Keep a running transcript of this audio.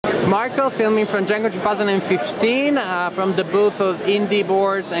Marco, filming from GenCon 2015 from the booth of Indie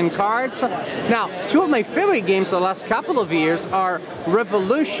Boards and Cards. Now, two of my favorite games the last couple of years are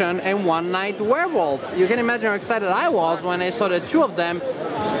Revolution and One Night Werewolf. You can imagine how excited I was when I saw the two of them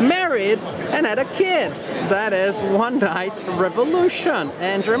married and had a kid. That is One Night Revolution.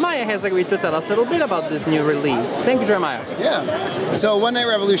 And Jeremiah has agreed to tell us a little bit about this new release. Thank you, Jeremiah. Yeah. So One Night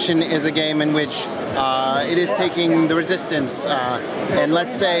Revolution is a game in which it is taking the Resistance and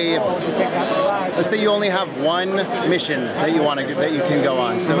let's say you only have one mission that you can go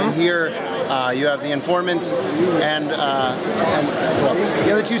on. So in here you have the informants and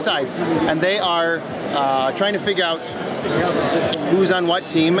the other two sides, and they are trying to figure out who's on what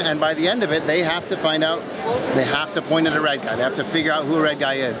team, and by the end of it they have to find out, they have to point at a red guy, they have to figure out who a red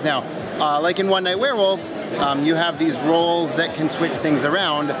guy is. Now like in One Night Werewolf, you have these roles that can switch things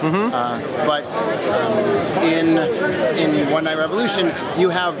around, but in One Night Revolution, you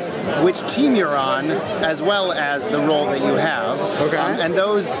have which team you're on as well as the role that you have, and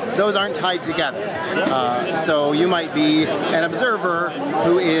those aren't tied together. So you might be an observer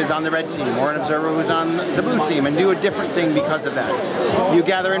who is on the red team, or an observer who's on the blue team, and do a different thing because of that. You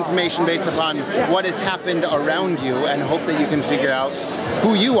gather information based upon what has happened around you and hope that you can figure out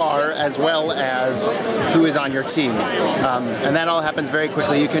who you are as well as who is on your team. And that all happens very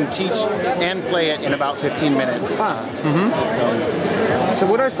quickly. You can teach and play it in about 15 minutes. So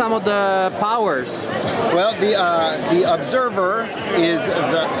what are some of the powers? Well, the observer is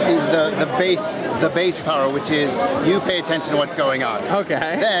the base power, which is you pay attention to what's going on.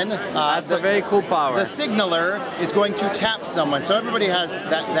 Okay. Then that's a very cool power. The signaler is going to tap someone. So everybody has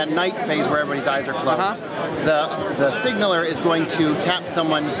that night phase where everybody's eyes are closed. The signaler is going to tap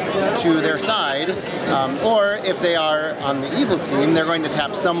someone to their side, or if they are on the evil team, they're going to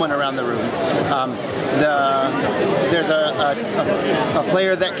tap someone around the room. There's a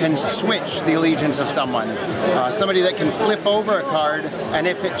player that can switch the allegiance of someone. Somebody that can flip over a card, and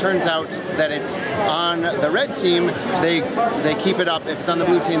if it turns out that it's on the red team, they keep it up. If it's on the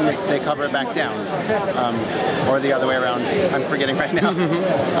blue team, they cover it back down. Or the other way around. I'm forgetting right now.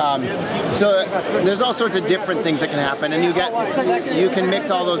 So there's all sorts of different things that can happen, and you can mix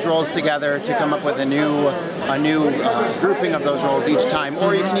all those roles together to come up with a new grouping of those roles each time,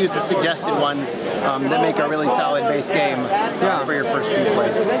 or you can use the suggested ones that make a really solid base game for your first few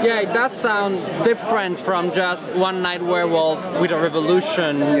plays. Yeah, it does sound different from just One Night Werewolf with a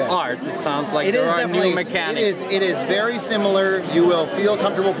Revolution art. It sounds like there are new mechanics. It is very similar. You will feel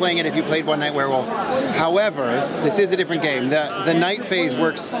comfortable playing it if you played One Night Werewolf. However, this is a different game. The night phase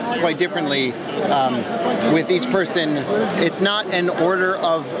works quite differently with each person. It's not an order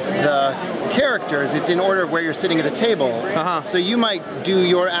of the characters, it's in order of where you're sitting at the table. So you might do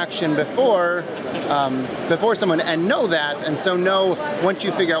your action before someone and know that, and so know once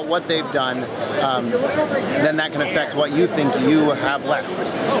you figure out what they've done, then that can affect what you think you have left.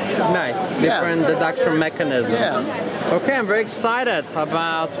 So, nice. Different deduction mechanism. Yeah. Okay, I'm very excited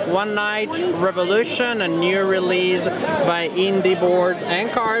about One Night Revolution, a new release by Indie Boards and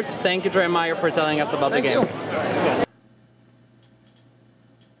Cards. Thank you, Jeremiah, for telling us about the game.